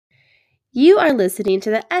You are listening to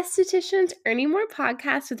the Estheticians Earning More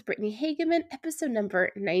podcast with Brittany Hageman, episode number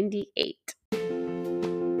 98.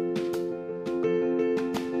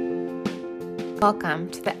 Welcome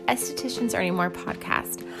to the Estheticians Earning More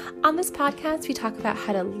podcast. On this podcast, we talk about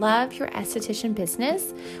how to love your esthetician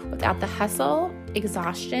business without the hustle,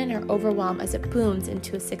 exhaustion, or overwhelm as it booms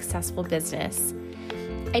into a successful business.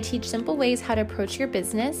 I teach simple ways how to approach your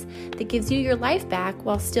business that gives you your life back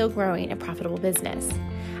while still growing a profitable business.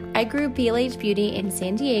 I grew BLH Beauty in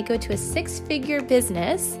San Diego to a six-figure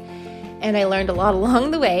business, and I learned a lot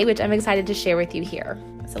along the way, which I'm excited to share with you here.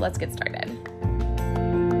 So let's get started.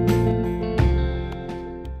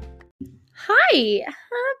 Hi,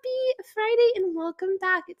 happy Friday and welcome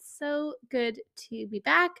back. It's so good to be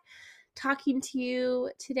back talking to you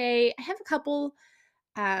today. I have a couple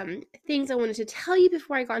things I wanted to tell you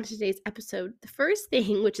before I got into today's episode. The first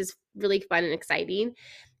thing, which is really fun and exciting,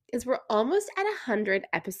 is we're almost at 100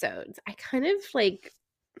 episodes. I kind of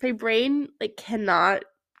my brain cannot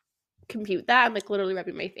compute that. I'm literally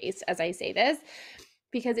rubbing my face as I say this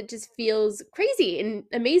because it just feels crazy and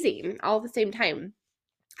amazing all at the same time.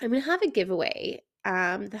 I'm going to have a giveaway,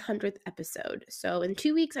 the 100th episode. So in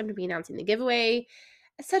 2 weeks, I'm going to be announcing the giveaway.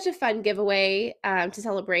 It's such a fun giveaway to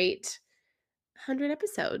celebrate 100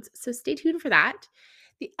 episodes. So stay tuned for that.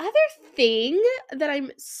 The other thing that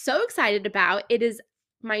I'm so excited about, it is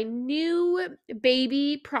my new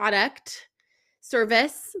baby product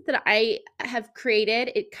service that I have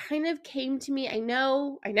created. It kind of came to me. I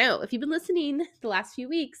know. If you've been listening the last few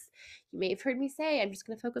weeks, you may have heard me say I'm just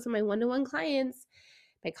going to focus on my one-to-one clients,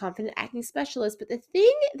 my confident acne specialist. But the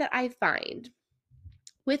thing that I find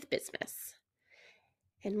with business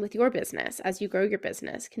and with your business, as you grow your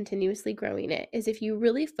business, continuously growing it, is if you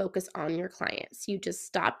really focus on your clients. You just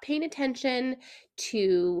stop paying attention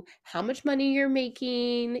to how much money you're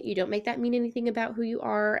making. You don't make that mean anything about who you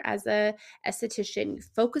are as a esthetician. You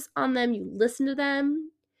focus on them. You listen to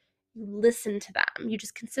them. You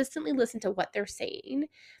just consistently listen to what they're saying.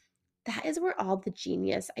 That is where all the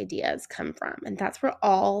genius ideas come from. And that's where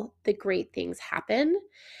all the great things happen.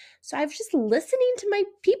 So I was just listening to my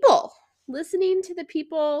people, listening to the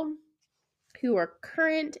people who are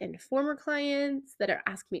current and former clients that are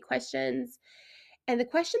asking me questions. And the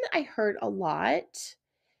question that I heard a lot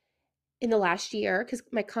in the last year, because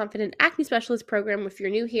my Confident Acne Specialist program, if you're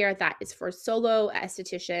new here, that is for solo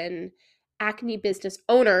esthetician acne business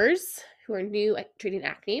owners who are new at treating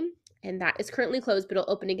acne. And that is currently closed, but it'll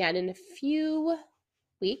open again in a few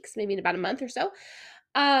weeks, maybe in about a month or so.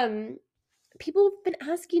 People have been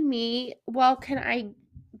asking me, well, can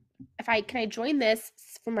I join this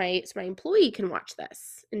so my employee can watch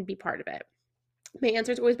this and be part of it? My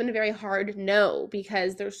answer has always been a very hard no,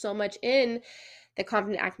 because there's so much in the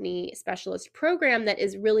Confident Acne Specialist program that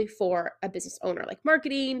is really for a business owner, like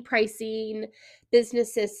marketing, pricing,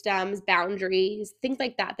 business systems, boundaries, things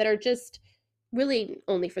like that are just really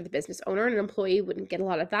only for the business owner. And an employee wouldn't get a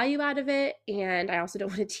lot of value out of it. And I also don't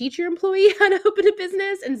want to teach your employee how to open a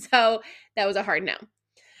business. And so that was a hard no.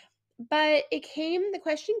 But the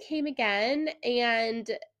question came again, and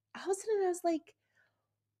all of a sudden I was like,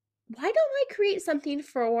 why don't I create something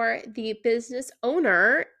for the business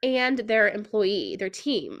owner and their employee, their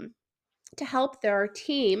team, to help their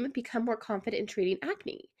team become more confident in treating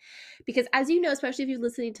acne? Because as you know, especially if you're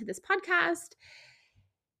listening to this podcast,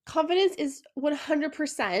 confidence is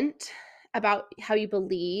 100% about how you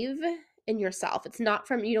believe in yourself. It's not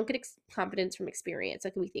you don't get confidence from experience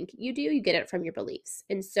like we think you do. You get it from your beliefs.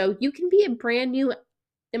 And so you can be a brand new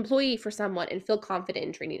employee for someone and feel confident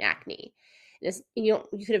in treating acne. And you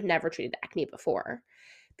could have never treated acne before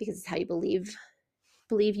because it's how you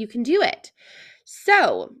believe you can do it.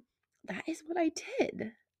 So that is what I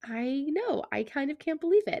did. I know, I kind of can't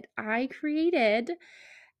believe it. I created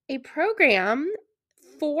a program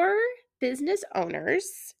for business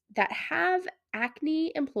owners that have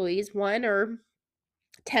acne employees, 1 or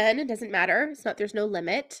 10, it doesn't matter. There's no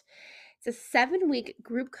limit. It's a 7-week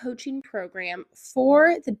group coaching program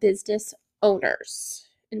for the business owners.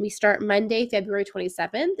 And we start Monday, February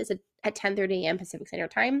 27th. It's at 10:30 a.m. Pacific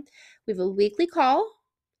Standard Time. We have a weekly call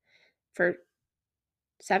for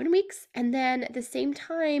 7 weeks. And then at the same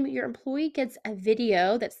time, your employee gets a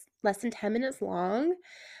video that's less than 10 minutes long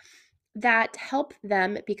that help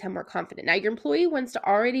them become more confident. Now, your employee wants to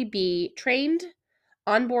already be trained,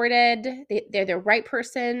 onboarded. They're the right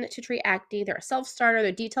person to treat acne. They're a self-starter.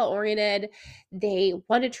 They're detail-oriented. They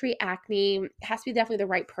want to treat acne. It has to be definitely the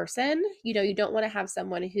right person. You don't want to have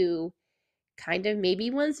someone who kind of maybe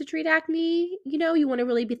wants to treat acne. You want to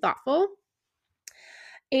really be thoughtful.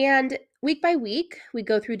 And week by week, we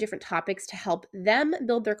go through different topics to help them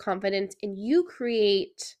build their confidence, and you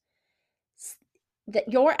create that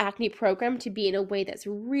your acne program to be in a way that's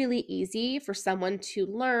really easy for someone to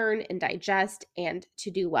learn and digest and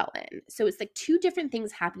to do well in. So it's like two different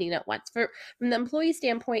things happening at once. From the employee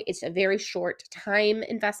standpoint, it's a very short time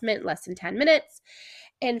investment, less than 10 minutes.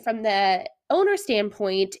 And from the owner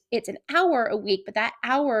standpoint, it's an hour a week, but that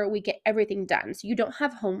hour we get everything done. So you don't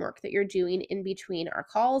have homework that you're doing in between our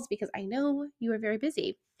calls, because I know you are very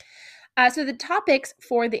busy. So the topics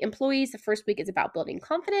for the employees, the first week is about building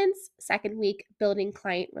confidence. Second week, building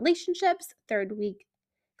client relationships. Third week,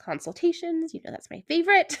 consultations. You know, that's my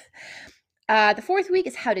favorite. The fourth week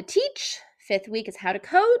is how to teach. Fifth week is how to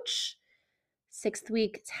coach. Sixth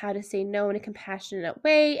week is how to say no in a compassionate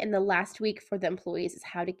way. And the last week for the employees is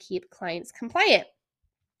how to keep clients compliant.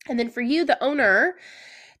 And then for you, the owner,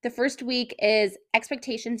 the first week is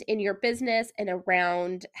expectations in your business and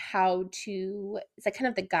around how to, it's like kind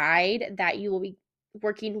of the guide that you will be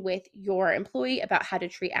working with your employee about how to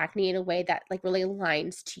treat acne in a way that like really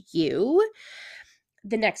aligns to you.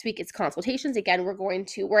 The next week is consultations. Again,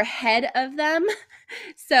 we're ahead of them.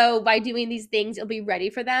 So by doing these things, you'll be ready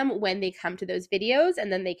for them when they come to those videos,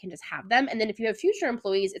 and then they can just have them. And then if you have future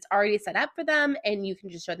employees, it's already set up for them and you can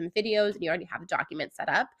just show them videos and you already have the documents set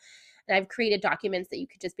up. And I've created documents that you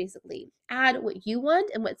could just basically add what you want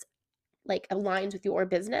and what's like aligns with your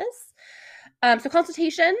business. So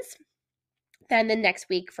consultations. Then the next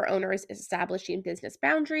week for owners is establishing business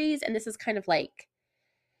boundaries. And this is kind of like,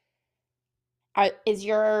 are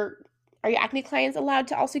your acne clients allowed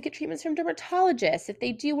to also get treatments from dermatologists? If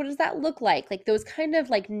they do, what does that look like? Like those kind of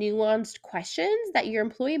like nuanced questions that your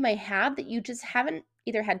employee might have that you just haven't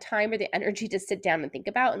either had time or the energy to sit down and think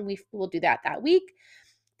about. And we will do that week.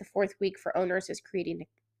 The fourth week for owners is creating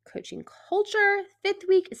a coaching culture. Fifth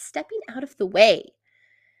week is stepping out of the way.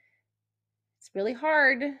 It's really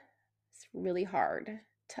hard. It's really hard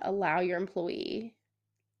to allow your employee,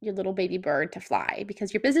 your little baby bird, to fly,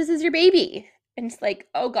 because your business is your baby. And it's like,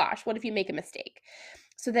 oh gosh, what if you make a mistake?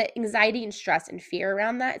 So the anxiety and stress and fear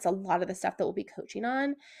around that, it's a lot of the stuff that we'll be coaching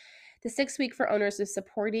on. The 6th week for owners is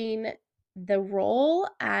supporting the role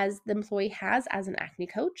as the employee has as an acne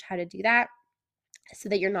coach, how to do that so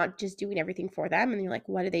that you're not just doing everything for them and you're like,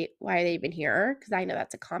 why are they even here? Because I know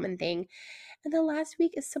that's a common thing. And the last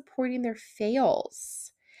week is supporting their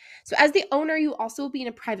fails. So as the owner, you also will be in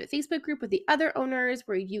a private Facebook group with the other owners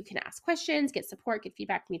where you can ask questions, get support, get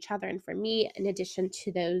feedback from each other and from me, in addition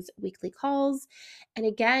to those weekly calls. And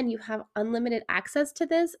again, you have unlimited access to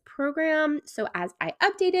this program. So as I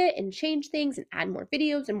update it and change things and add more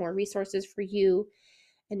videos and more resources for you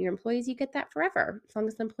and your employees, you get that forever, as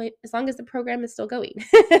long as the program is still going.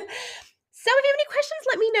 So if you have any questions,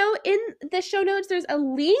 let me know in the show notes. There's a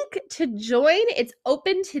link to join. It's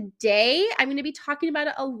open today. I'm going to be talking about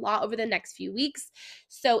it a lot over the next few weeks.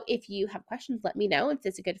 So if you have questions, let me know if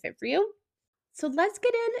it's a good fit for you. So let's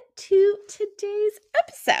get into today's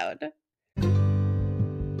episode.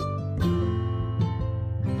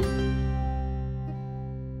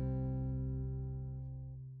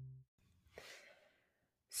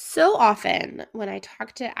 So often when I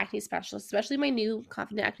talk to acne specialists, especially my new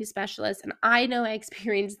confident acne specialist, and I know I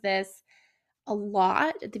experienced this a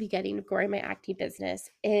lot at the beginning of growing my acne business,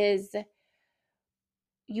 is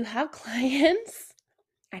you have clients,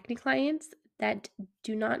 acne clients, that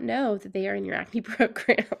do not know that they are in your acne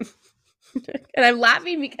program. And I'm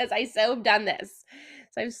laughing because I so have done this.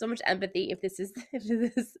 So I have so much empathy if this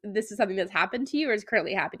is something that's happened to you or is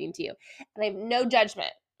currently happening to you. And I have no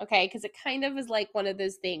judgment, okay? Because it kind of is like one of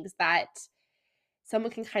those things that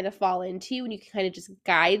someone can kind of fall into and you can kind of just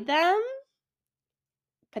guide them,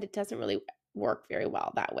 but it doesn't really work very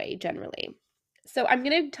well that way generally. So I'm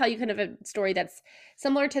going to tell you kind of a story that's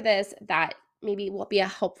similar to this that maybe will be a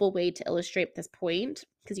helpful way to illustrate this point,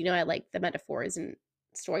 because you know I like the metaphors and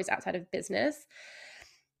stories outside of business.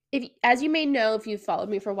 As you may know, if you've followed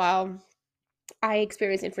me for a while, I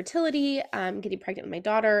experienced infertility, getting pregnant with my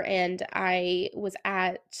daughter, and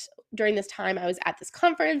during this time, I was at this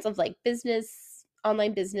conference of like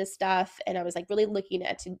online business stuff, and I was like really looking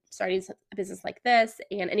at starting a business like this.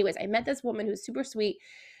 And anyways, I met this woman who's super sweet.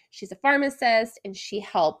 She's a pharmacist and she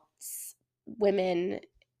helps women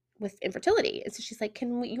with infertility. And so she's like, you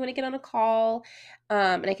want to get on a call?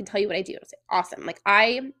 And I can tell you what I do. I was like, awesome. Like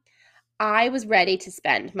I was ready to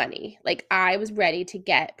spend money. Like I was ready to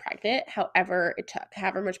get pregnant. However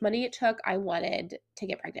much money it took, I wanted to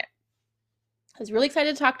get pregnant. I was really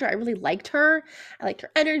excited to talk to her. I really liked her. I liked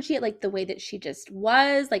her energy. I liked the way that she just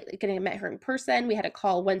was. Like getting to meet her in person. We had a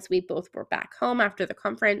call once we both were back home after the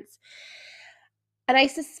conference. And I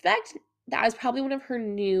suspect that was probably one of her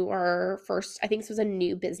I think this was a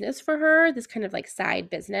new business for her, this kind of like side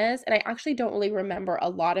business. And I actually don't really remember a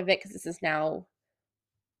lot of it because this is now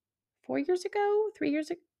 4 years ago, 3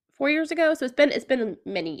 years ago, 4 years ago. So it's been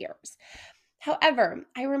many years. However,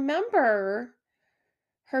 I remember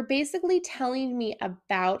her basically telling me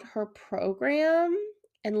about her program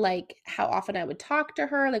and like how often I would talk to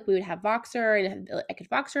her. Like we would have Voxer and I could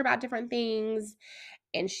Voxer about different things,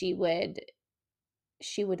 and she would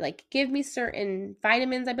like give me certain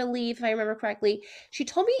vitamins, I believe, if I remember correctly. She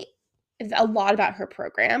told me a lot about her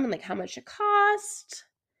program and like how much it cost,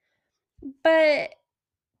 but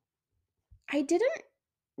I didn't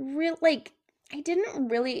I didn't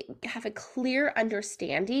really have a clear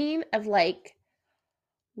understanding of like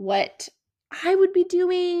what I would be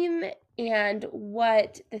doing and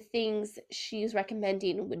what the things she's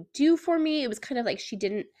recommending would do for me. It was kind of like she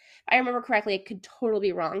didn't, I remember correctly, I could totally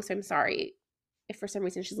be wrong. So I'm sorry if for some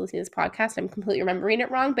reason she's listening to this podcast, I'm completely remembering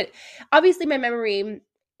it wrong. But obviously, my memory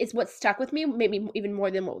is what stuck with me, maybe even more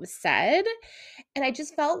than what was said. And I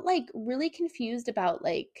just felt like really confused about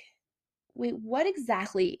like, wait, what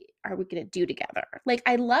exactly are we going to do together? Like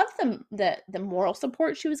I love the moral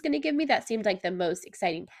support she was going to give me. That seemed like the most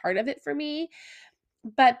exciting part of it for me.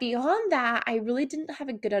 But beyond that, I really didn't have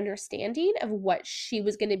a good understanding of what she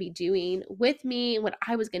was going to be doing with me and what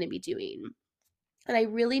I was going to be doing. And I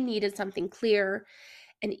really needed something clear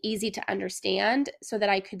and easy to understand so that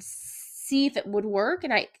I could see if it would work.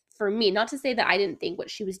 And for me, not to say that I didn't think what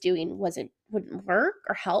she was doing wouldn't work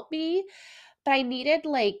or help me, but I needed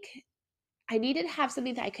to have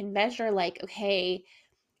something that I could measure, like, okay,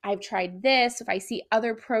 I've tried this. If I see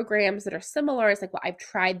other programs that are similar, it's like, well, I've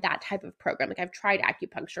tried that type of program. Like I've tried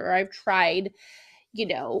acupuncture or I've tried,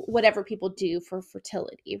 whatever people do for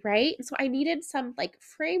fertility, right? And so I needed some like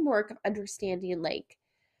framework of understanding, like,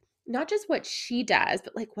 not just what she does,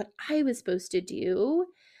 but like what I was supposed to do.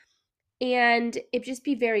 And it just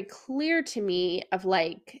be very clear to me of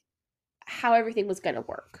like how everything was going to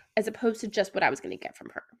work as opposed to just what I was going to get from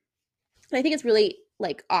her. And I think it's really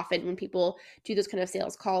like often when people do those kind of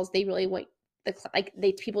sales calls, they really want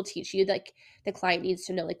people teach you like the client needs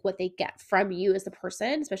to know like what they get from you as a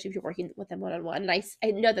person, especially if you're working with them one-on-one. And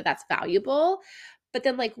I know that that's valuable, but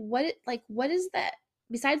then what is that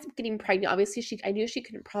besides getting pregnant? Obviously I knew she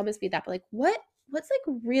couldn't promise me that, but like what's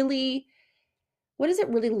like really, what does it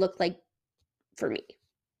really look like for me?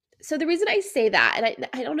 So the reason I say that, and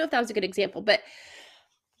I don't know if that was a good example, but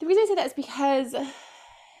the reason I say that is because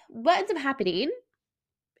what ends up happening,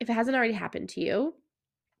 if it hasn't already happened to you,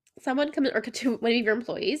 someone comes or to one of your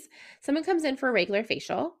employees, someone comes in for a regular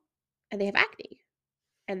facial and they have acne.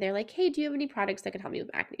 And they're like, hey, do you have any products that can help me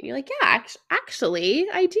with acne? And you're like, yeah, actually,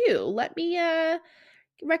 I do. Let me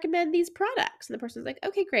recommend these products. And the person's like,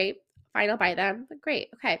 okay, great. Fine, I'll buy them. Like, great.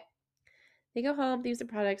 Okay. They go home, they use the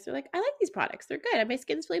products. They're like, I like these products. They're good. My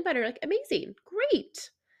skin's feeling better. Like, amazing. Great.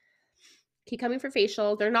 Keep coming for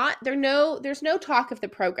facials. There's no talk of the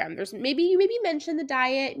program. You maybe mention the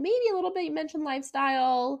diet, maybe a little bit you mention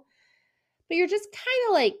lifestyle, but you're just kind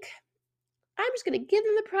of like, I'm just going to give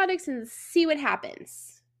them the products and see what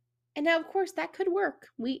happens. And now, of course, that could work.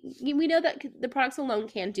 We know that the products alone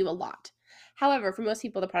can do a lot. However, for most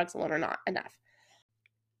people, the products alone are not enough.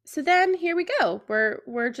 So then here we go.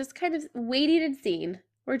 We're just kind of waiting and seeing.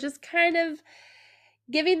 We're just kind of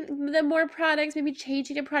giving them more products, maybe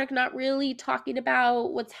changing a product, not really talking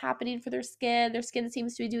about what's happening for their skin. Their skin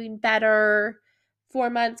seems to be doing better. 4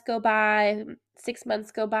 months go by, 6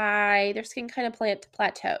 months go by. Their skin kind of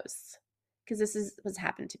plateaus. Because this is what's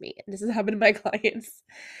happened to me. And this has happened to my clients,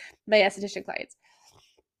 my esthetician clients.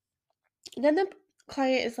 And then the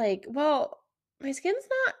client is like, well, my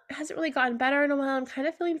hasn't really gotten better in a while. I'm kind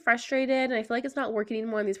of feeling frustrated and I feel like it's not working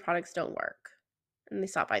anymore and these products don't work. And they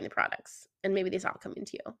stop buying the products and maybe they stop coming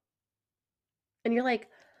to you. And you're like,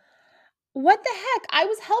 what the heck? I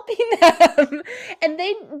was helping them. And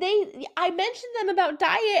I mentioned them about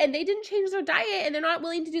diet and they didn't change their diet and they're not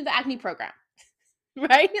willing to do the acne program.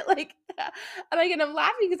 Right? Like, and I'm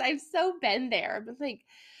laughing because I've so been there. But like,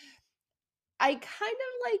 I kind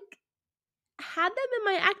of like had them in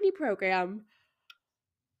my acne program,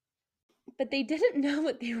 but they didn't know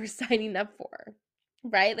what they were signing up for.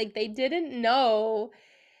 Right? Like they didn't know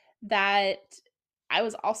that I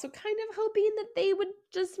was also kind of hoping that they would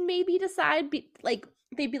just maybe decide,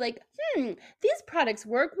 they'd be like, these products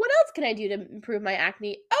work. What else can I do to improve my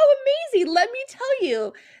acne? Oh, amazing. Let me tell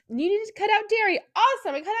you. You need to cut out dairy.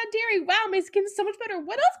 Awesome. I cut out dairy. Wow, my skin's so much better.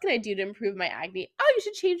 What else can I do to improve my acne? Oh, you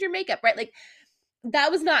should change your makeup, right? Like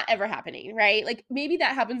that was not ever happening, right? Like maybe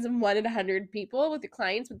that happens in 1 in 100 people with your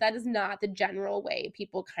clients, but that is not the general way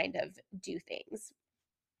people kind of do things.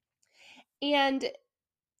 And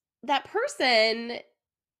that person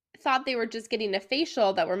thought they were just getting a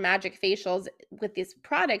facial that were magic facials with these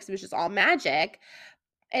products. It was just all magic.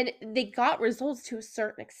 And they got results to a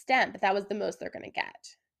certain extent, but that was the most they're going to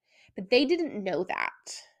get. But they didn't know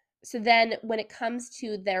that. So then when it comes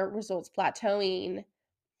to their results plateauing,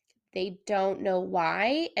 they don't know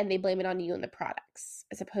why, and they blame it on you and the products,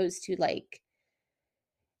 as opposed to like,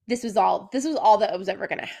 this was all that was ever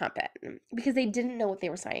going to happen, because they didn't know what they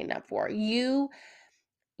were signing up for. You're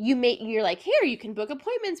like, here, you can book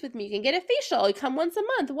appointments with me, you can get a facial, you come once a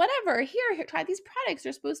month, whatever, here, try these products,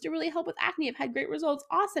 they're supposed to really help with acne, I've had great results,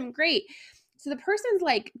 awesome, great. So the person's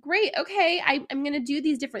like, great, okay, I'm going to do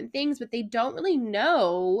these different things, but they don't really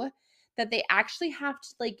know that they actually have to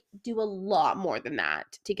like do a lot more than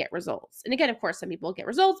that to get results. And again, of course, some people get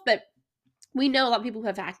results, but we know a lot of people who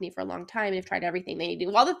have acne for a long time and have tried everything. They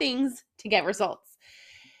do all the things to get results.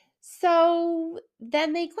 So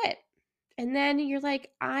then they quit. And then you're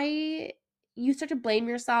like, you start to blame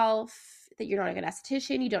yourself that you're not a good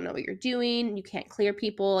esthetician. You don't know what you're doing. You can't clear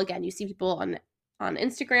people. Again, you see people on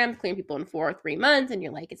Instagram clearing people in 4 or 3 months, and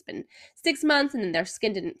you're like, it's been 6 months, and then their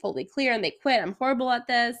skin didn't fully clear, and they quit. I'm horrible at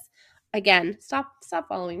this. Again, stop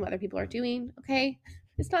following what other people are doing. Okay,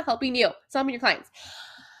 it's not helping you. It's not helping your clients.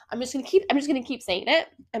 I'm just gonna keep saying it.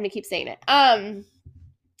 I'm gonna keep saying it.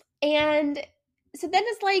 And so then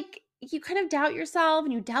it's like you kind of doubt yourself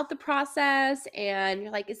and you doubt the process, and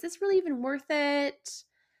you're like, is this really even worth it?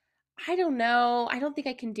 I don't know. I don't think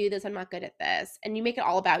I can do this. I'm not good at this. And you make it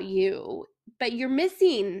all about you, but you're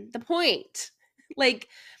missing the point. Like,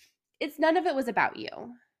 none of it was about you.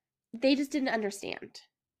 They just didn't understand.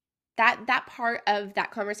 That part of that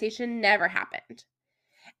conversation never happened.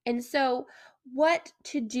 And so what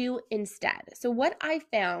to do instead? So what I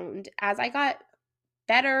found as I got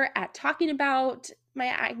better at talking about my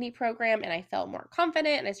acne program and I felt more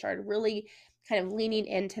confident and I started really kind of leaning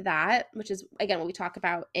into that, which is again what we talk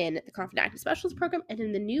about in the Confident Acne Specialist program and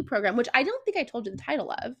in the new program, which I don't think I told you the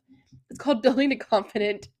title of. It's called Building a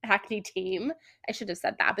Confident Acne Team. I should have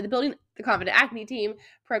said that, but the Building the Confident Acne Team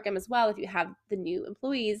program as well, if you have the new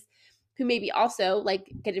employees who maybe also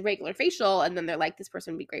like get a regular facial and then they're like, this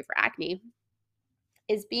person would be great for acne,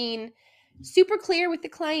 is being super clear with the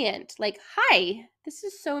client. Like, hi, this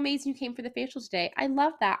is so amazing you came for the facial today. I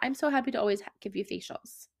love that. I'm so happy to always give you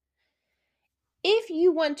facials. If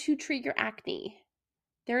you want to treat your acne,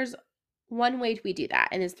 there's one way we do that,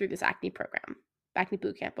 and it's through this acne program, acne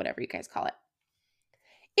boot camp, whatever you guys call it.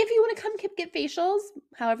 If you want to come get facials,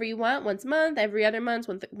 however you want, once a month, every other month,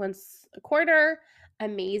 once a quarter,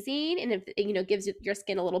 amazing. And if gives your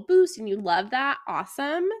skin a little boost and you love that,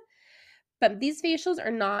 awesome. But these facials are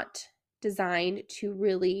not designed to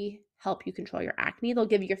really help you control your acne. They'll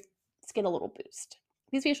give your skin a little boost.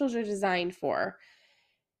 These facials are designed for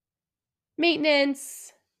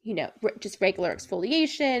maintenance, just regular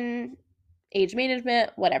exfoliation, age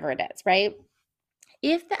management, whatever it is, right?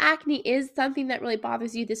 If the acne is something that really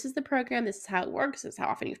bothers you, this is the program. This is how it works. This is how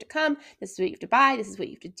often you have to come. This is what you have to buy. This is what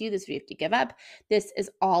you have to do. This is what you have to give up. This is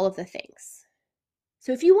all of the things.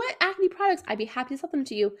 So if you want acne products, I'd be happy to sell them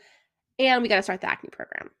to you. And we got to start the acne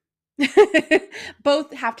program.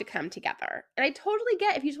 Both have to come together. And I totally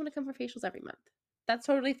get if you just want to come for facials every month. That's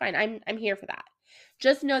totally fine. I'm here for that.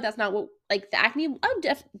 Just know that's not what, like the acne, I'm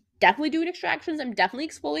definitely doing extractions. I'm definitely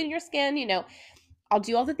exfoliating your skin. I'll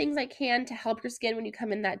do all the things I can to help your skin when you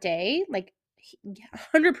come in that day, like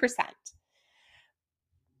 100%.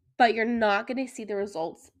 But you're not going to see the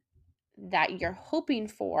results that you're hoping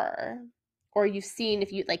for, or you've seen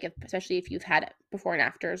especially if you've had before and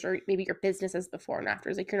afters, or maybe your business has before and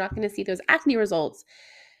afters. Like, you're not going to see those acne results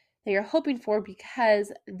that you're hoping for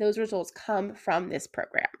because those results come from this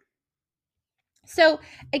program. So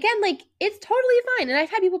again, like, it's totally fine. And I've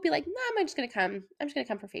had people be like, no, I'm just going to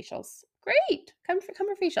come for facials. Great. Come for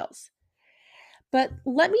facials. But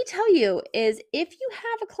let me tell you is if you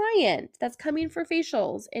have a client that's coming for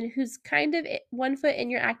facials and who's kind of 1 foot in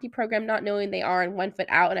your acne program, not knowing they are, and 1 foot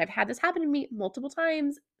out, and I've had this happen to me multiple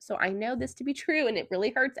times, so I know this to be true, and it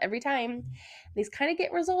really hurts every time. These kind of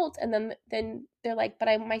get results, and then they're like, but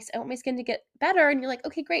I want my skin to get better, and you're like,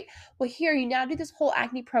 okay, great. Well, here, you now do this whole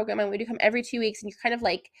acne program. I want you to come every 2 weeks, and you kind of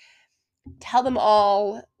like tell them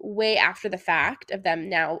all way after the fact of them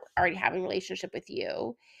now already having a relationship with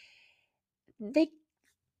you. They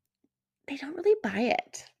don't really buy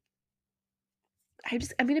it.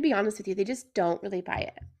 I'm going to be honest with you. They just don't really buy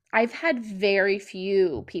it. I've had very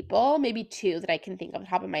few people, maybe 2 that I can think of off the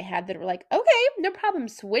top of my head, that were like, okay, no problem,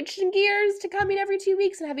 switching gears to coming every 2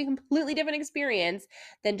 weeks and having a completely different experience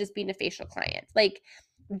than just being a facial client. Like,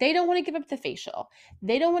 they don't want to give up the facial.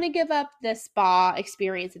 They don't want to give up the spa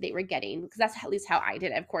experience that they were getting, because that's at least how I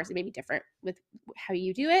did it. Of course, it may be different with how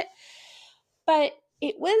you do it, but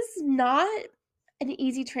it was not an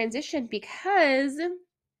easy transition because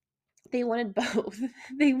they wanted both.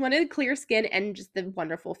 They wanted clear skin and just the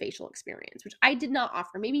wonderful facial experience, which I did not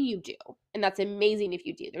offer. Maybe you do, and that's amazing if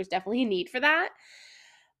you do. There's definitely a need for that.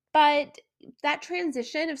 But that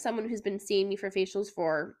transition of someone who's been seeing me for facials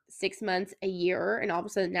for 6 months, a year, and all of a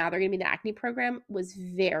sudden now they're going to be in the acne program was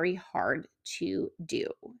very hard to do.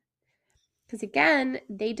 Because again,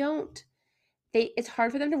 it's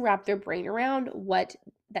hard for them to wrap their brain around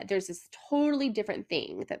that there's this totally different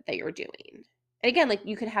thing that they are doing. And again, like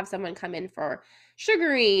you could have someone come in for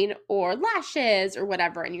sugaring or lashes or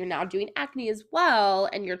whatever, and you're now doing acne as well,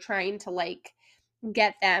 and you're trying to like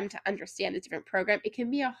get them to understand the different program. It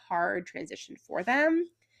can be a hard transition for them.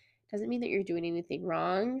 Doesn't mean that you're doing anything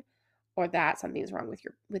wrong or that something's wrong with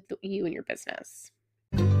you and your business.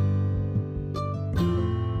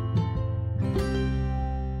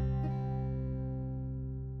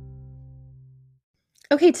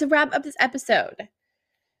 Okay, to wrap up this episode,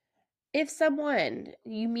 if someone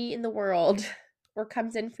you meet in the world or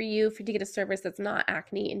comes in for you to get a service that's not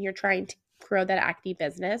acne and you're trying to grow that acne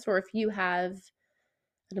business, or if you have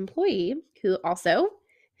an employee who also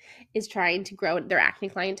is trying to grow their acne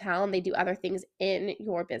clientele and they do other things in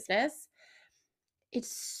your business,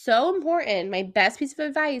 it's so important. My best piece of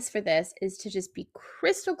advice for this is to just be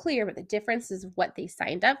crystal clear about the differences of what they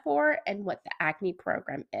signed up for and what the acne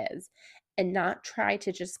program is, and not try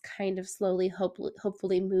to just kind of slowly,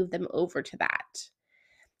 hopefully move them over to that,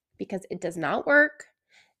 because it does not work.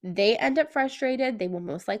 They end up frustrated. They will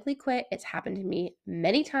most likely quit. It's happened to me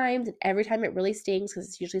many times, and every time it really stings because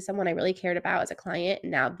it's usually someone I really cared about as a client,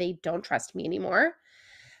 and now they don't trust me anymore.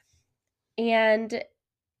 And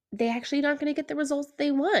they actually not going to get the results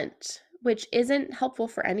they want, which isn't helpful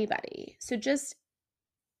for anybody. So just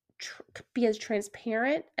be as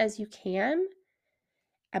transparent as you can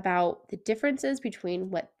about the differences between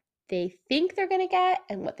what they think they're going to get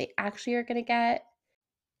and what they actually are going to get.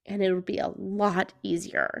 And it'll be a lot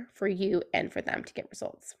easier for you and for them to get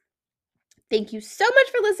results. Thank you so much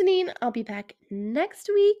for listening. I'll be back next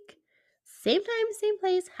week. Same time, same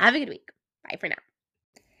place. Have a good week. Bye for now.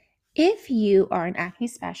 If you are an acne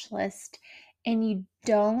specialist and you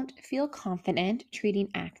don't feel confident treating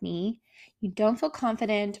acne, you don't feel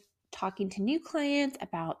confident talking to new clients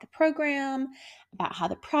about the program, about how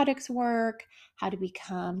the products work, how to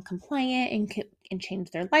become compliant and change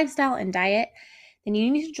their lifestyle and diet, then you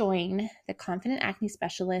need to join the Confident Acne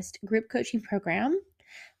Specialist group coaching program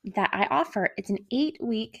that I offer. It's an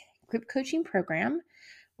 8-week group coaching program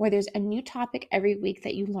where there's a new topic every week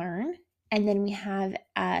that you learn. And then we have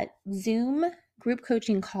a Zoom group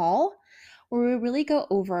coaching call where we really go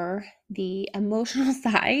over the emotional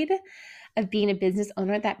side of being a business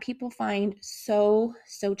owner that people find so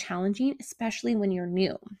challenging, especially when you're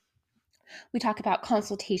new. We talk about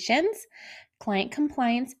consultations, client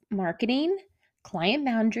compliance, marketing, client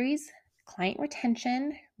boundaries, client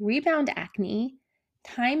retention, rebound acne,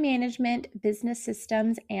 time management, business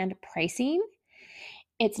systems, and pricing.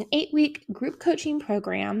 It's an 8-week group coaching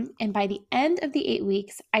program, and by the end of the 8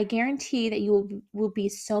 weeks, I guarantee that you will be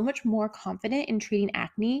so much more confident in treating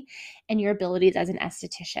acne and your abilities as an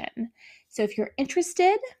esthetician. So if you're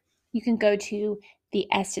interested, you can go to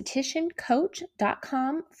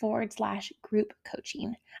theestheticiancoach.com/group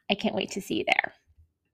coaching. I can't wait to see you there.